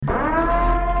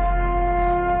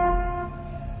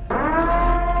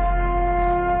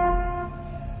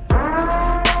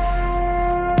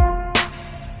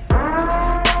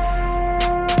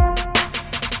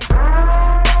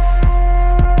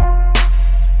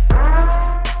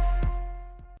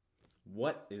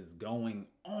What is going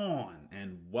on?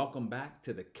 And welcome back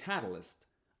to the Catalyst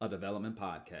of Development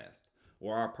podcast,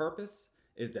 where our purpose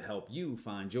is to help you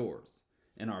find yours.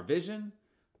 And our vision,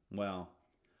 well,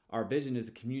 our vision is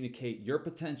to communicate your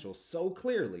potential so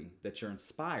clearly that you're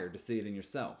inspired to see it in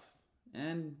yourself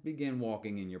and begin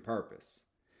walking in your purpose.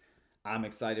 I'm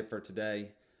excited for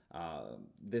today.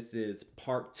 This is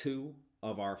part 2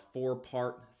 of our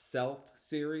 4-part self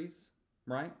series,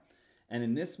 right? And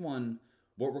in this one,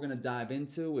 what we're going to dive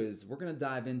into is we're going to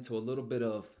dive into a little bit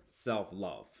of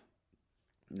self-love.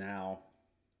 Now,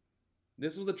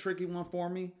 this was a tricky one for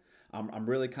me. I'm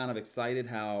really kind of excited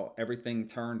how everything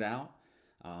turned out.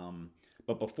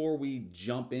 But before we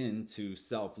jump into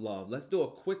self-love, let's do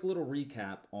a quick little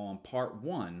recap on part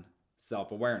 1,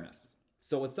 self-awareness.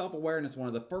 So with self-awareness, one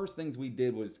of the first things we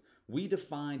did was we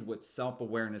defined what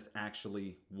self-awareness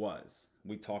actually was.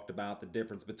 We talked about the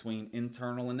difference between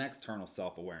internal and external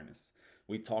self-awareness.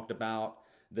 We talked about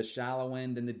the shallow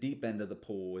end and the deep end of the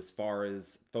pool as far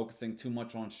as focusing too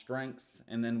much on strengths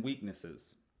and then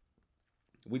weaknesses.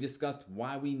 We discussed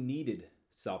why we needed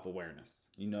self-awareness.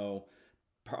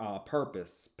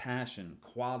 Purpose, passion,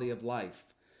 quality of life,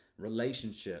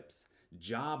 relationships,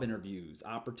 job interviews,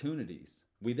 opportunities.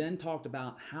 We then talked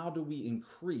about how do we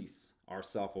increase our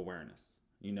self-awareness.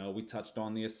 We touched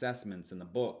on the assessments in the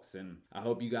books, and I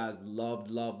hope you guys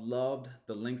loved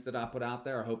the links that I put out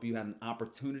there. I hope you had an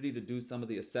opportunity to do some of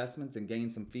the assessments and gain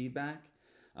some feedback.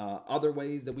 Other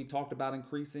ways that we talked about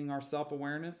increasing our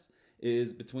self-awareness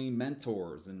is between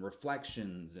mentors and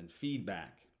reflections and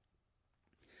feedback.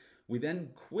 We then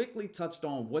quickly touched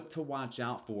on what to watch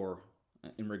out for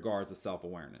in regards to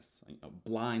self-awareness,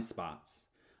 blind spots,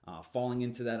 falling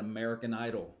into that American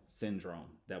Idol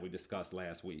syndrome that we discussed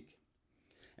last week.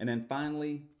 And then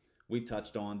finally, we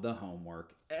touched on the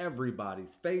homework.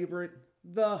 Everybody's favorite,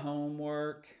 the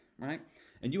homework, right?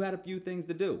 And you had a few things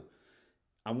to do.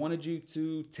 I wanted you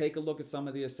to take a look at some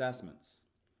of the assessments.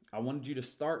 I wanted you to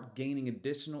start gaining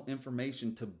additional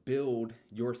information to build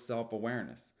your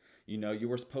self-awareness. You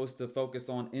were supposed to focus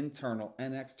on internal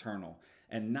and external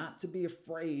and not to be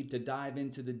afraid to dive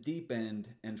into the deep end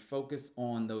and focus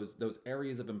on those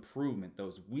areas of improvement,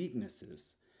 those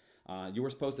weaknesses. You were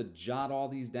supposed to jot all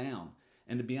these down.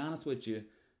 And to be honest with you,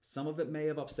 some of it may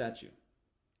have upset you.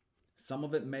 Some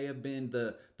of it may have been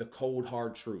the cold,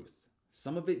 hard truth.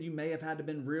 Some of it you may have had to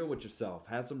been real with yourself,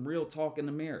 had some real talk in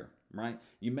the mirror, right?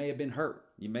 You may have been hurt.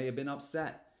 You may have been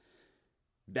upset.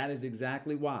 That is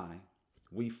exactly why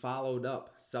we followed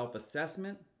up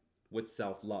self-assessment with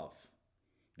self-love.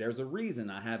 There's a reason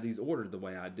I have these ordered the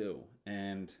way I do.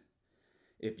 And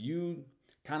if you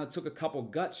kind of took a couple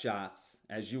gut shots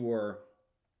as you were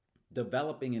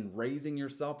developing and raising your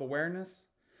self-awareness,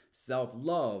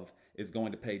 self-love is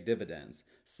going to pay dividends.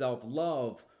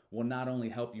 Self-love will not only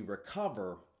help you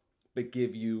recover, but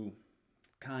give you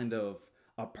kind of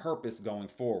a purpose going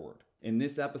forward. In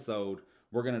this episode,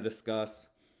 we're going to discuss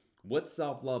what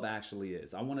self-love actually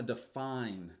is. I want to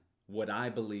define what I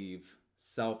believe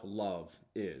self-love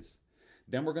is.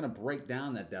 Then we're going to break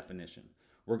down that definition.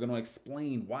 We're going to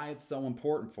explain why it's so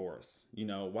important for us,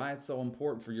 why it's so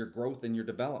important for your growth and your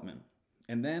development.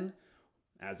 And then,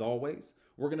 as always,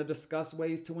 we're going to discuss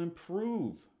ways to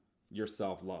improve your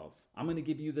self-love. I'm going to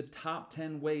give you the top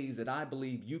 10 ways that I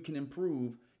believe you can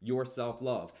improve your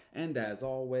self-love. And as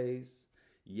always,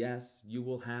 yes, you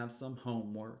will have some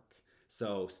homework.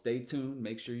 So stay tuned.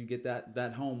 Make sure you get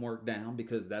that homework down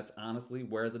because that's honestly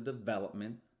where the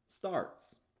development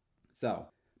starts. So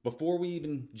before we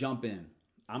even jump in,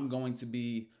 I'm going to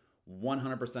be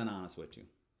 100% honest with you.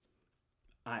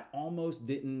 I almost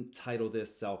didn't title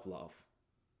this self-love.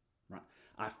 Right?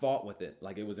 I fought with it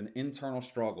like it was an internal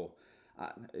struggle.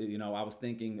 I was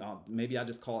thinking maybe I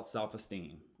just call it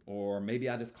self-esteem or maybe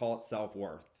I just call it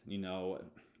self-worth,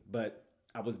 but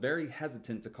I was very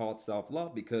hesitant to call it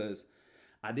self-love because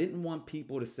I didn't want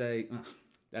people to say,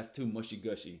 that's too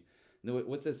mushy-gushy.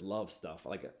 What's this love stuff?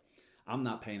 I'm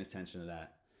not paying attention to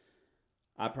that.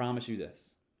 I promise you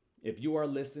this. If you are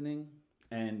listening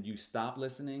and you stop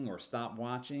listening or stop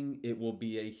watching, it will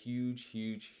be a huge,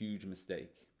 huge, huge mistake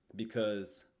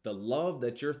because the love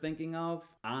that you're thinking of,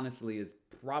 honestly, is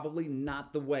probably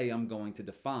not the way I'm going to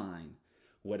define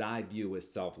what I view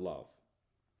as self-love.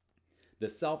 The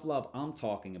self-love I'm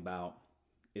talking about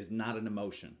is not an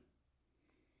emotion.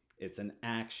 It's an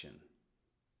action.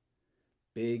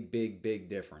 Big, big, big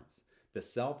difference. The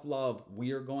self-love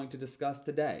we are going to discuss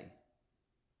today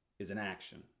is an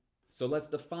action. So let's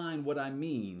define what I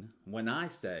mean when I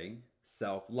say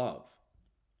self-love.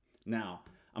 Now,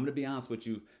 I'm going to be honest with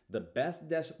you. The best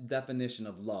definition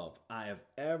of love I have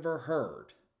ever heard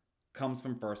comes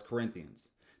from 1 Corinthians.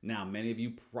 Now, many of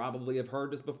you probably have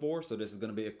heard this before, so this is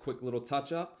going to be a quick little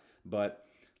touch up, but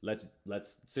let's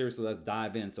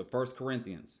dive in. So 1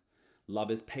 Corinthians,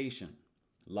 love is patient,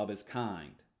 love is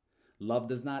kind. Love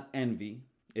does not envy,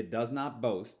 it does not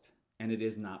boast, and it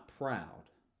is not proud.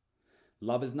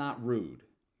 Love is not rude,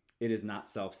 it is not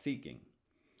self-seeking.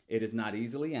 It is not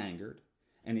easily angered,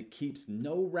 and it keeps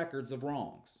no records of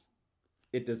wrongs.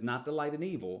 It does not delight in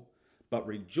evil, but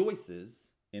rejoices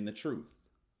in the truth.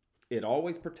 It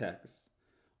always protects,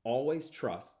 always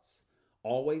trusts,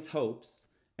 always hopes,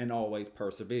 and always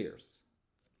perseveres.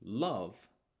 Love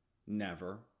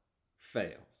never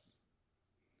fails.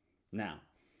 Now,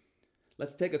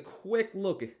 let's take a quick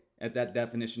look at that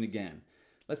definition again.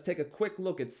 Let's take a quick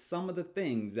look at some of the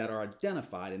things that are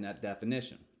identified in that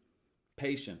definition.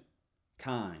 Patient,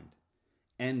 kind,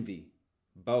 envy,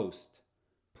 boast,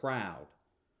 proud,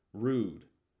 rude,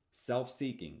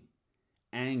 self-seeking,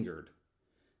 angered,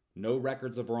 no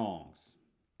records of wrongs,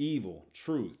 evil,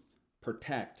 truth,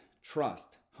 protect,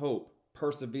 trust, hope,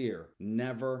 persevere,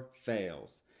 never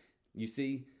fails. You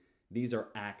see, these are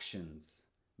actions.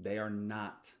 They are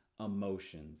not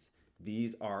emotions.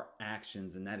 These are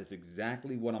actions, and that is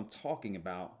exactly what I'm talking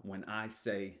about when I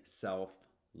say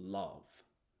self-love.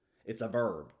 It's a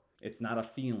verb. It's not a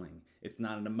feeling. It's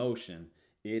not an emotion.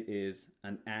 It is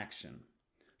an action.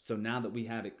 So now that we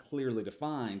have it clearly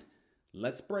defined,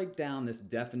 let's break down this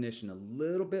definition a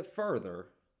little bit further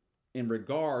in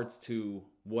regards to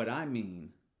what I mean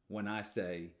when I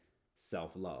say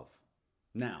self-love.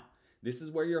 Now, this is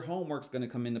where your homework's going to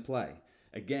come into play.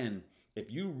 Again,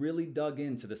 if you really dug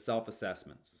into the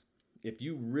self-assessments, if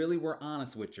you really were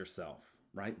honest with yourself,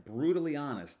 right, brutally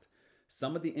honest,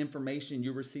 some of the information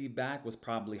you received back was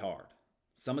probably hard.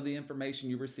 Some of the information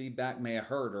you received back may have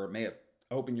hurt, or it may have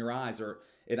opened your eyes, or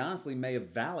it honestly may have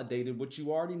validated what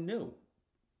you already knew.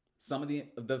 Some of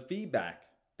the feedback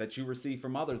that you received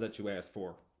from others that you asked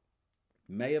for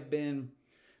may have been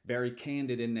very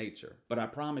candid in nature, but I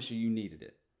promise you, you needed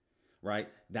it, right?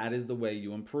 That is the way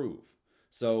you improve.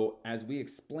 So as we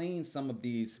explain some of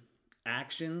these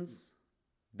actions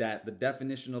that the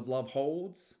definition of love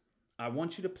holds, I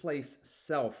want you to place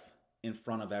self in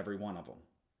front of every one of them,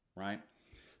 right?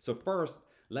 So first,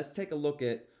 let's take a look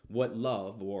at what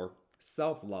love or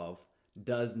self-love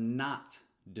does not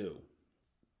do.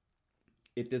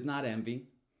 It does not envy,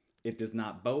 it does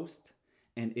not boast,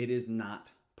 and it is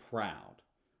not proud,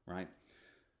 right?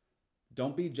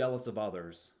 Don't be jealous of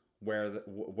others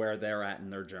where they're at in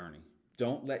their journey.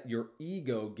 Don't let your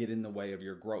ego get in the way of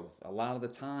your growth. A lot of the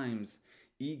times,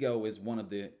 ego is one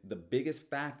of the biggest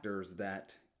factors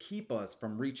that keep us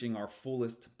from reaching our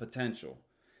fullest potential.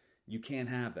 You can't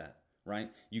have that, right?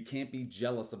 You can't be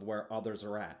jealous of where others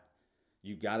are at.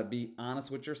 You got to be honest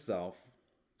with yourself,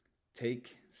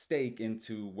 take stake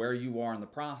into where you are in the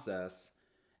process,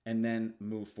 and then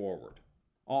move forward.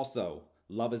 Also,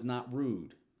 love is not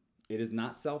rude. It is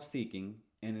not self-seeking,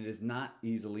 and it is not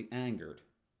easily angered.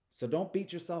 So don't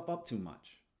beat yourself up too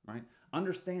much, right?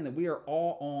 Understand that we are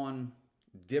all on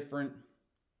different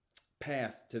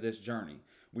paths to this journey.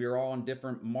 We are all on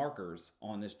different markers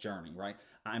on this journey, right?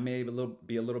 I may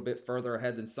be a little bit further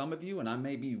ahead than some of you, and I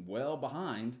may be well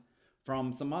behind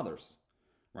from some others,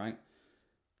 right?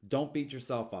 Don't beat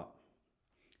yourself up.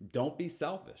 Don't be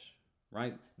selfish,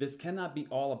 right? This cannot be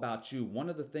all about you. One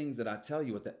of the things that I tell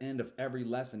you at the end of every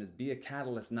lesson is be a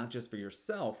catalyst, not just for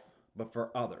yourself, but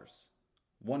for others.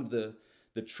 One of the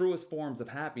truest forms of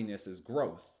happiness is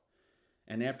growth.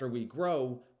 And after we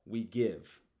grow, we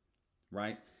give,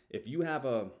 right? If you have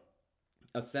a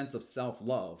sense of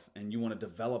self-love and you want to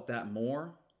develop that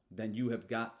more, then you have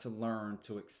got to learn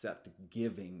to accept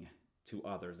giving to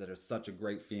others. That is such a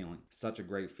great feeling, such a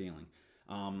great feeling.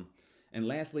 And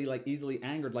lastly, like easily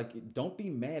angered, like don't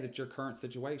be mad at your current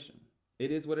situation.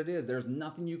 It is what it is. There's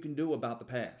nothing you can do about the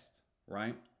past,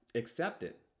 right? Accept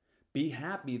it. Be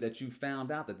happy that you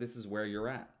found out that this is where you're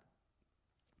at.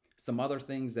 Some other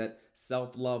things that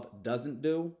self-love doesn't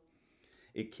do,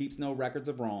 it keeps no records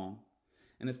of wrong,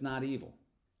 and it's not evil.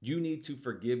 You need to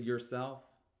forgive yourself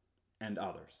and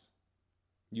others.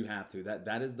 You have to.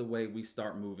 That is the way we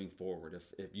start moving forward.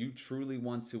 If you truly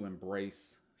want to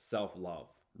embrace self-love,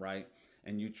 right?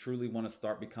 And you truly want to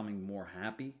start becoming more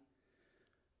happy,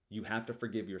 you have to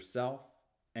forgive yourself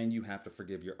and you have to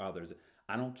forgive your others.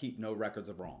 I don't keep no records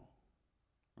of wrong.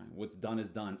 Right? What's done is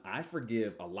done. I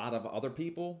forgive a lot of other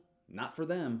people, not for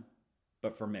them,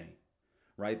 but for me.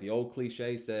 Right? The old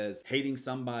cliche says hating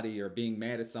somebody or being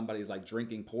mad at somebody is like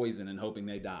drinking poison and hoping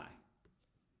they die.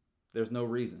 There's no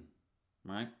reason,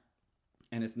 right?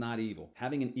 And it's not evil.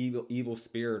 Having an evil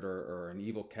spirit or an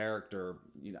evil character,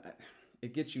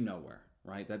 it gets you nowhere,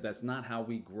 right? That's not how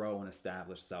we grow and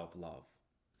establish self-love.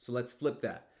 So let's flip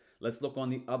that. Let's look on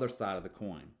the other side of the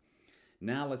coin.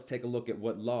 Now let's take a look at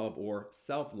what love or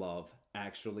self-love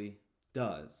actually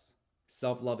does.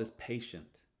 Self-love is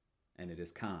patient and it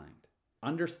is kind.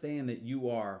 Understand that you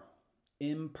are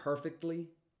imperfectly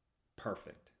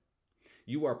perfect.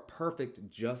 You are perfect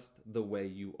just the way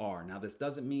you are. Now, this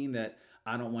doesn't mean that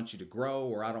I don't want you to grow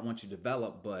or I don't want you to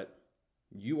develop, but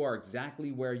you are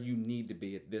exactly where you need to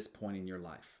be at this point in your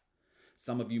life.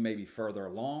 Some of you may be further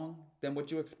along than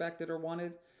what you expected or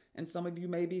wanted, and some of you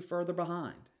may be further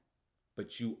behind.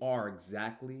 But you are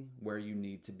exactly where you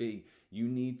need to be. You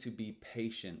need to be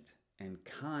patient and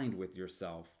kind with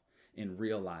yourself in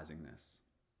realizing this.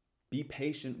 Be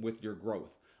patient with your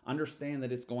growth. Understand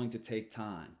that it's going to take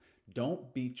time.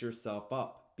 Don't beat yourself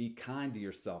up. Be kind to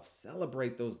yourself.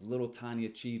 Celebrate those little tiny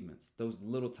achievements, those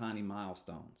little tiny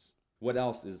milestones. What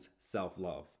else is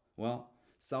self-love? Well,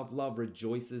 self-love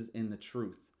rejoices in the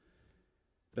truth.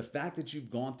 The fact that you've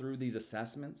gone through these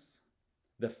assessments,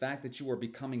 the fact that you are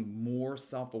becoming more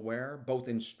self-aware, both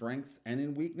in strengths and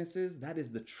in weaknesses, that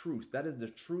is the truth. That is the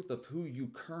truth of who you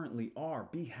currently are.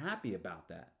 Be happy about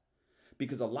that.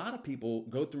 Because a lot of people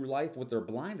go through life with their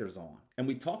blinders on. And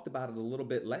we talked about it a little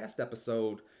bit last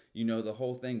episode, the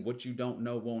whole thing, what you don't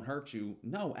know won't hurt you.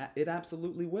 No, it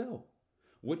absolutely will.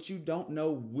 What you don't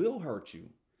know will hurt you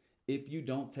if you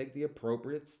don't take the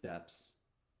appropriate steps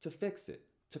to fix it,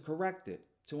 to correct it,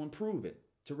 to improve it,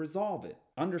 to resolve it.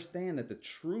 Understand that the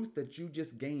truth that you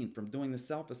just gained from doing the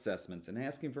self-assessments and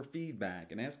asking for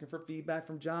feedback and asking for feedback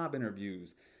from job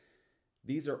interviews,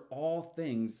 these are all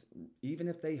things, even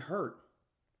if they hurt,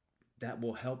 that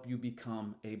will help you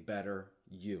become a better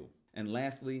you. And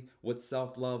lastly, what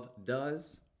self-love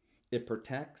does, it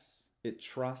protects, it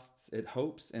trusts, it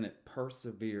hopes, and it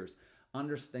perseveres.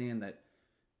 Understand that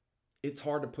it's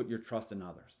hard to put your trust in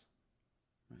others.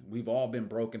 We've all been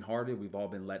brokenhearted. We've all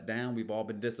been let down. We've all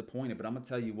been disappointed. But I'm going to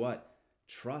tell you what,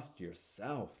 trust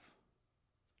yourself.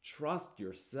 Trust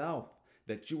yourself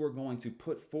that you are going to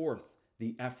put forth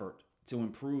the effort to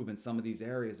improve in some of these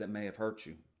areas that may have hurt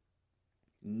you.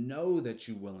 Know that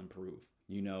you will improve.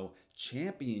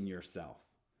 Champion yourself.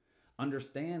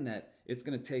 Understand that it's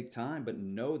going to take time, but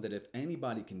know that if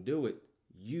anybody can do it,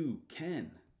 you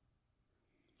can.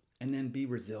 And then be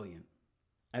resilient.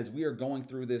 As we are going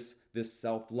through this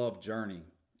self-love journey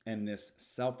and this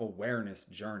self-awareness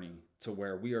journey to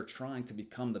where we are trying to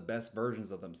become the best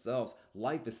versions of themselves,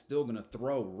 life is still going to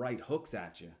throw right hooks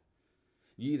at you.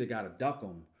 You either got to duck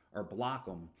them or block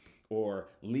them, or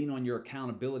lean on your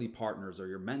accountability partners or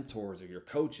your mentors or your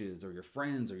coaches or your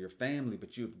friends or your family,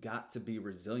 but you've got to be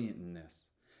resilient in this.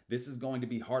 This is going to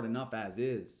be hard enough as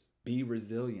is. Be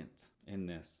resilient in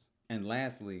this. And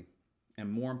lastly, and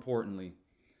more importantly,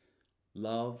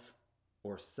 love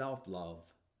or self-love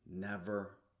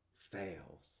never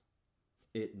fails.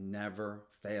 It never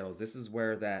fails. This is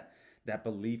where that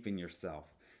belief in yourself,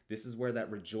 this is where that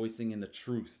rejoicing in the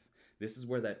truth, this is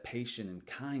where that patience and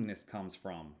kindness comes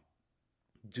from.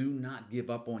 Do not give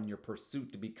up on your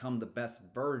pursuit to become the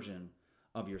best version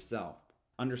of yourself.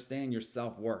 Understand your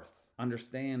self-worth.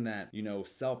 Understand that,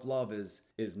 self-love is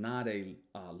not a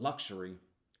luxury.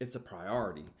 It's a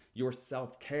priority. Your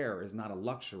self-care is not a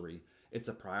luxury. It's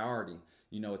a priority.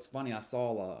 It's funny. I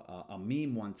saw a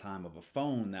meme one time of a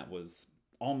phone that was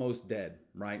almost dead,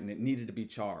 right? And it needed to be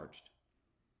charged.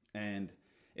 And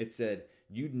it said,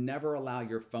 you'd never allow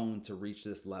your phone to reach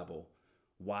this level.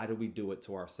 Why do we do it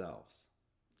to ourselves?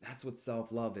 That's what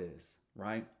self-love is,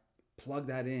 right? Plug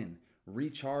that in.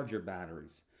 Recharge your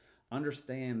batteries.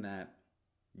 Understand that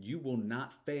you will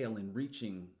not fail in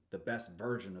reaching the best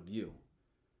version of you.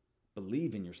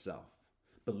 Believe in yourself.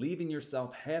 Believe in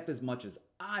yourself half as much as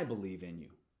I believe in you,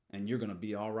 and you're going to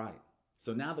be all right.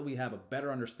 So now that we have a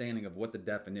better understanding of what the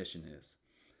definition is,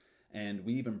 and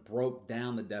we even broke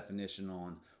down the definition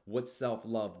on what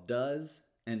self-love does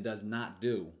and does not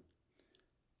do,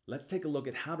 let's take a look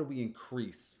at how do we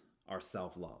increase our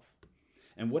self-love.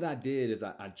 And what I did is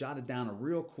I jotted down a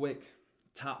real quick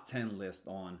top 10 list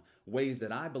on ways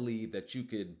that I believe that you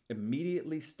could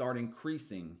immediately start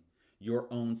increasing your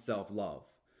own self-love,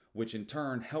 which in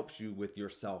turn helps you with your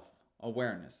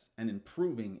self-awareness and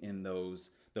improving in those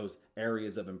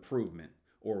areas of improvement,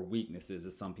 or weaknesses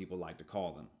as some people like to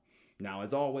call them. Now,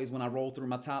 as always, when I roll through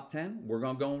my top 10, we're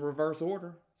going to go in reverse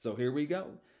order. So here we go.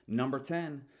 Number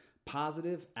 10,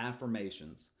 positive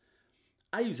affirmations.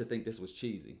 I used to think this was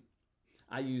cheesy.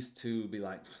 I used to be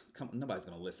like, come on, nobody's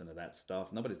going to listen to that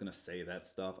stuff. Nobody's going to say that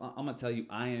stuff. I'm going to tell you,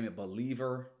 I am a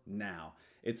believer now.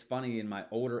 It's funny in my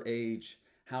older age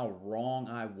how wrong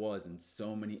I was in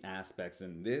so many aspects,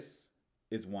 and this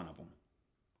is one of them.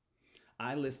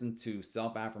 I listen to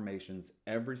self affirmations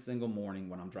every single morning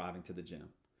when I'm driving to the gym.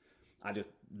 I just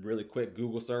really quick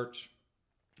Google search.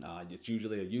 It's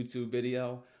usually a YouTube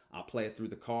video. I'll play it through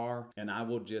the car and I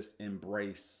will just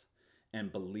embrace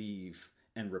and believe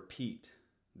and repeat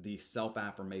the self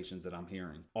affirmations that I'm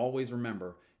hearing. Always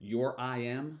remember, your I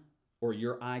am or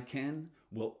your I can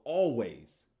will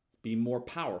always be more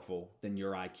powerful than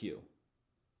your IQ.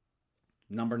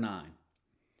 Number 9,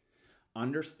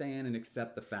 understand and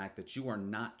accept the fact that you are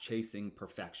not chasing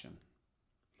perfection.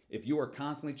 If you are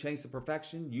constantly chasing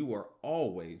perfection, you are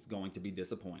always going to be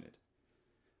disappointed.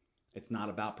 It's not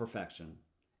about perfection,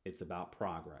 it's about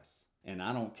progress. And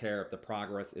I don't care if the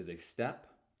progress is a step,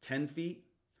 10 feet,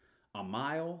 a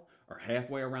mile, or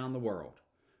halfway around the world.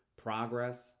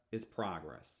 Progress is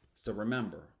progress. So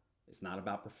remember, it's not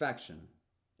about perfection,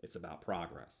 it's about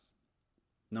progress.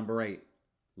 Number 8,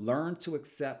 learn to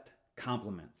accept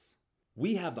compliments.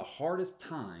 We have the hardest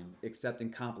time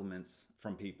accepting compliments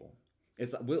from people.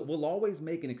 We'll always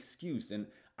make an excuse, and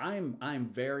I'm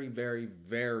very, very,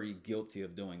 very guilty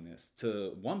of doing this.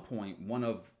 To one point, one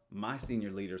of my senior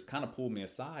leaders kind of pulled me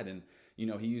aside, and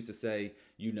he used to say,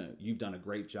 you've done a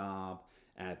great job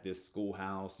at this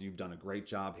schoolhouse, you've done a great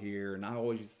job here, and I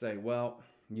always used to say, well,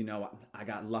 I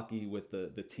got lucky with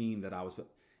the team that I was with,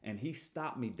 and he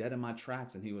stopped me dead in my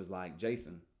tracks, and he was like,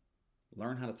 Jason,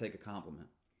 learn how to take a compliment.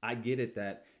 I get it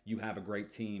that you have a great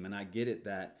team, and I get it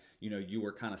that you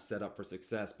were kind of set up for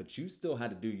success, but you still had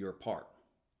to do your part,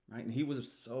 right? And he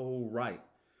was so right.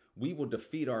 We will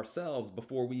defeat ourselves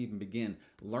before we even begin.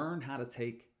 Learn how to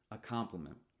take a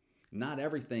compliment. Not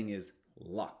everything is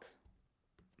luck.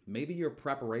 Maybe your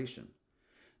preparation,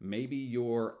 maybe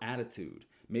your attitude,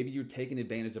 maybe you're taking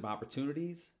advantage of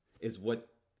opportunities is what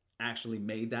actually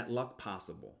made that luck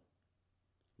possible.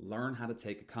 Learn how to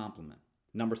take a compliment.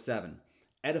 Number 7,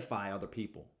 edify other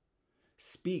people.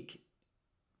 Speak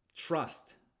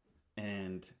trust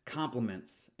and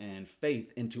compliments and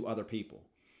faith into other people.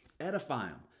 Edify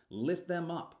them, lift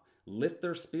them up, lift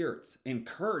their spirits,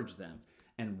 encourage them,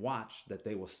 and watch that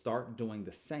they will start doing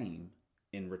the same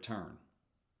in return.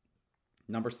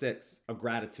 Number 6, a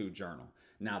gratitude journal.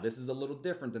 Now, this is a little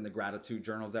different than the gratitude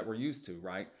journals that we're used to,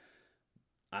 right?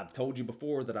 I've told you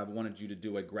before that I've wanted you to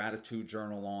do a gratitude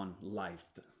journal on life,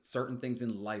 certain things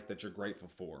in life that you're grateful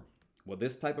for. Well,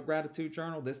 this type of gratitude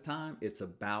journal, this time, it's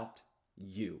about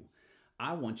you.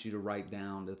 I want you to write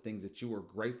down the things that you are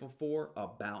grateful for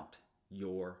about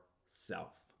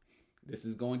yourself. This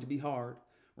is going to be hard,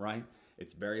 right?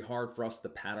 It's very hard for us to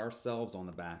pat ourselves on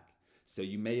the back. So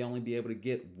you may only be able to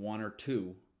get 1 or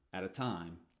 2 at a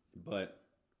time, but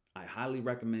I highly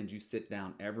recommend you sit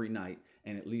down every night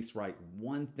and at least write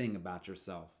one thing about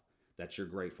yourself that you're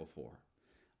grateful for.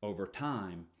 Over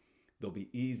time, they'll be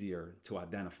easier to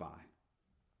identify.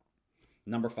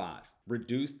 Number 5,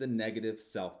 reduce the negative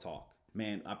self-talk.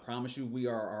 Man, I promise you, we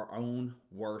are our own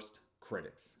worst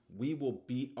critics. We will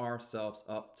beat ourselves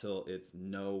up till it's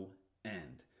no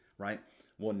end, right?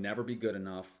 We'll never be good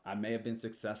enough. I may have been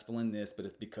successful in this, but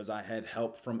it's because I had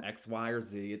help from X, Y, or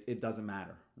Z. It doesn't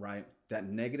matter, right? That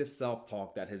negative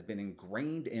self-talk that has been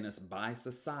ingrained in us by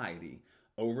society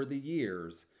over the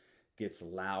years gets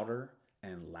louder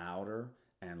and louder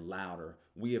and louder.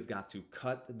 We have got to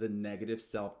cut the negative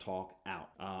self-talk out.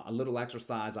 A little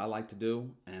exercise I like to do,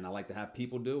 and I like to have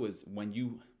people do, is when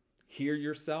you hear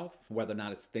yourself, whether or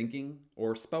not it's thinking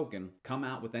or spoken, come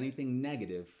out with anything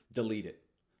negative, delete it.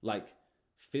 Like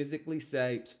physically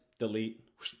say, delete,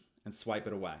 and swipe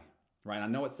it away, right? I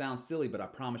know it sounds silly, but I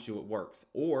promise you it works.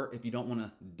 Or if you don't want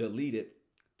to delete it,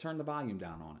 turn the volume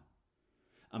down on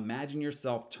it. Imagine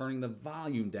yourself turning the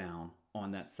volume down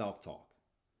on that self-talk.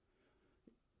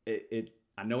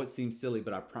 I know it seems silly,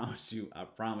 but I promise you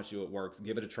it works.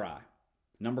 Give it a try.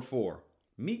 Number 4,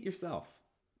 meet yourself.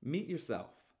 Meet yourself.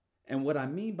 And what I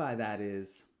mean by that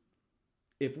is,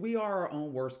 if we are our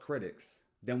own worst critics,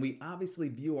 then we obviously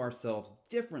view ourselves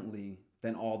differently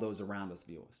than all those around us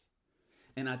view us.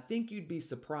 And I think you'd be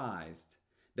surprised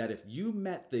that if you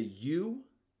met the you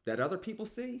that other people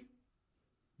see,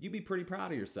 you'd be pretty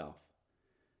proud of yourself.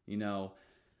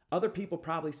 Other people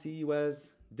probably see you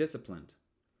as disciplined,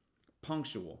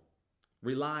 punctual,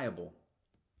 reliable,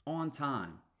 on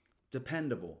time,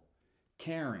 dependable,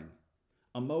 caring,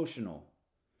 emotional,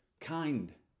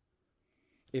 kind.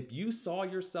 If you saw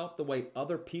yourself the way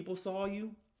other people saw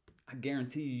you, I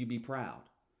guarantee you'd be proud.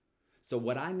 So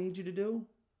what I need you to do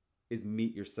is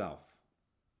meet yourself.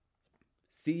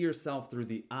 See yourself through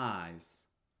the eyes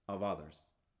of others.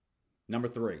 Number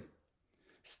 3,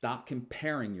 stop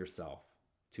comparing yourself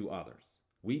to others.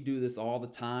 We do this all the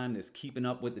time, this keeping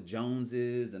up with the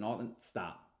Joneses and all.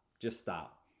 Stop. Just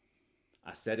stop.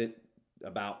 I said it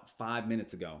about 5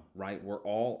 minutes ago, right? We're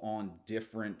all on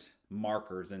different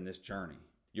markers in this journey.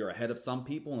 You're ahead of some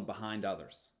people and behind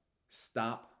others.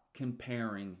 Stop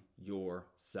comparing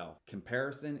yourself.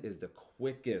 Comparison is the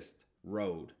quickest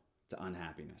road to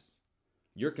unhappiness.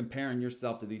 You're comparing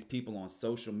yourself to these people on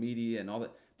social media and all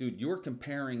that. Dude, you're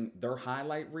comparing their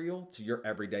highlight reel to your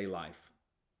everyday life.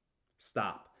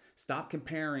 Stop. Stop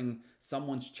comparing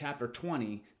someone's chapter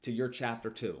 20 to your chapter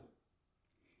 2.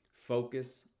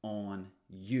 Focus on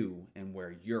you and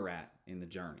where you're at in the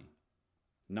journey.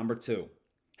 Number 2,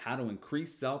 how to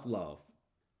increase self-love.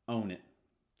 Own it.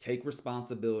 Take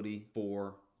responsibility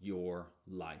for your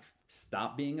life.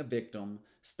 Stop being a victim.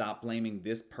 Stop blaming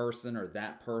this person or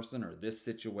this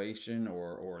situation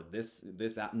or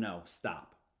this out. No,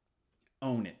 stop.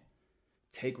 Own it.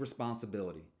 Take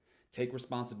responsibility. Take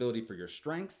responsibility for your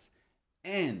strengths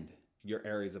and your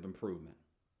areas of improvement.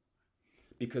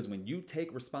 Because when you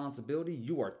take responsibility,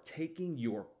 you are taking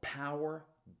your power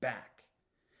back.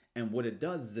 And what it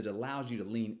does is it allows you to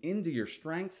lean into your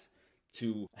strengths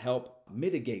to help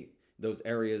mitigate those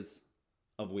areas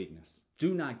of weakness.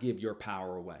 Do not give your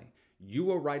power away.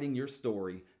 You are writing your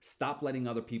story. Stop letting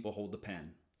other people hold the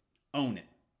pen. Own it.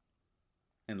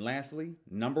 And lastly,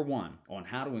 number 1, on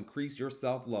how to increase your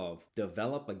self-love,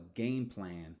 develop a game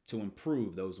plan to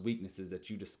improve those weaknesses that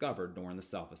you discovered during the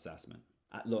self-assessment.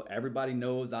 Look, everybody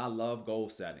knows I love goal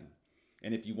setting.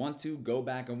 And if you want to, go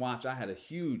back and watch. I had a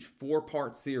huge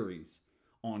 4-part series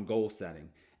on goal setting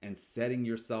and setting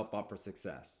yourself up for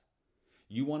success.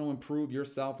 You want to improve your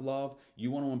self-love? You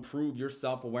want to improve your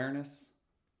self-awareness?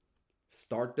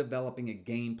 Start developing a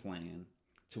game plan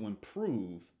to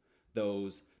improve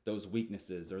those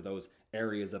weaknesses or those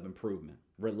areas of improvement.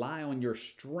 Rely on your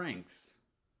strengths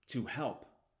to help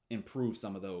improve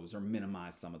some of those or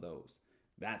minimize some of those.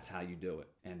 That's how you do it.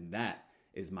 And that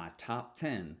is my top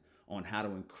 10 on how to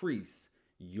increase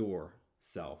your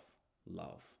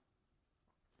self-love.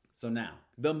 So now,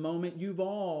 the moment you've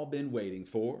all been waiting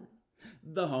for,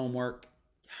 the homework.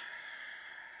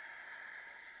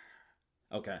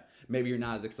 Okay, maybe you're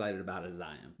not as excited about it as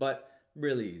I am, but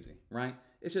really easy, right?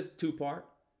 It's just two-part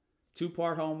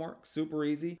homework, super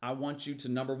easy. I want you to,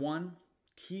 number 1,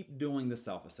 keep doing the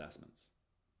self-assessments,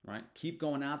 right? Keep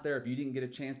going out there. If you didn't get a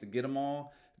chance to get them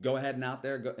all, go ahead and out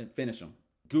there go and finish them.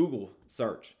 Google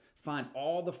search. Find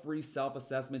all the free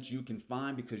self-assessments you can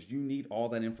find because you need all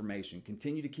that information.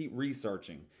 Continue to keep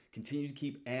researching. Continue to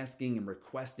keep asking and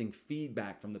requesting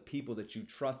feedback from the people that you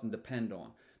trust and depend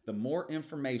on. The more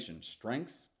information,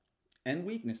 strengths, and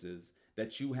weaknesses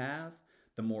that you have,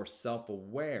 the more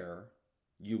self-aware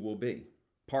you will be.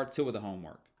 Part 2 of the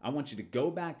homework. I want you to go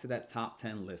back to that top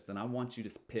 10 list and I want you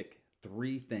to pick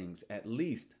 3 things, at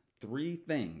least 3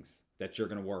 things that you're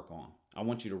going to work on. I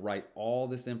want you to write all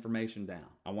this information down.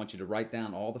 I want you to write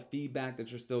down all the feedback that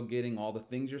you're still getting, all the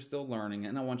things you're still learning,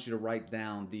 and I want you to write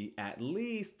down the at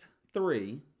least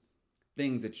 3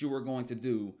 things that you are going to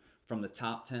do from the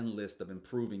top 10 list of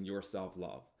improving your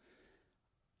self-love.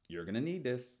 You're going to need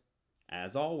this.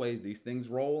 As always, these things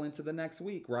roll into the next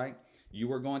week, right?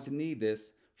 You are going to need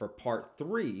this for part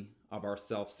 3 of our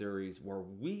self-series where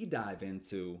we dive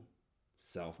into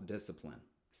self-discipline.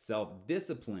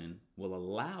 Self-discipline will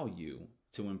allow you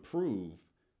to improve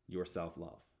your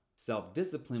self-love.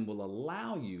 Self-discipline will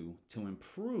allow you to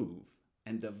improve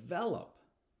and develop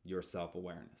your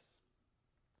self-awareness.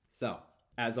 So,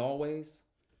 as always,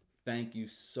 thank you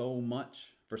so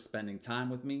much for spending time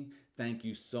with me. Thank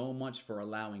you so much for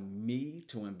allowing me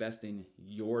to invest in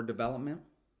your development.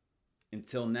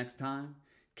 Until next time,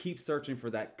 keep searching for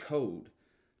that code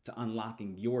to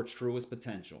unlocking your truest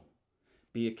potential.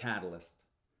 Be a catalyst,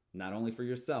 not only for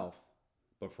yourself,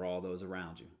 but for all those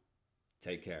around you.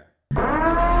 Take care.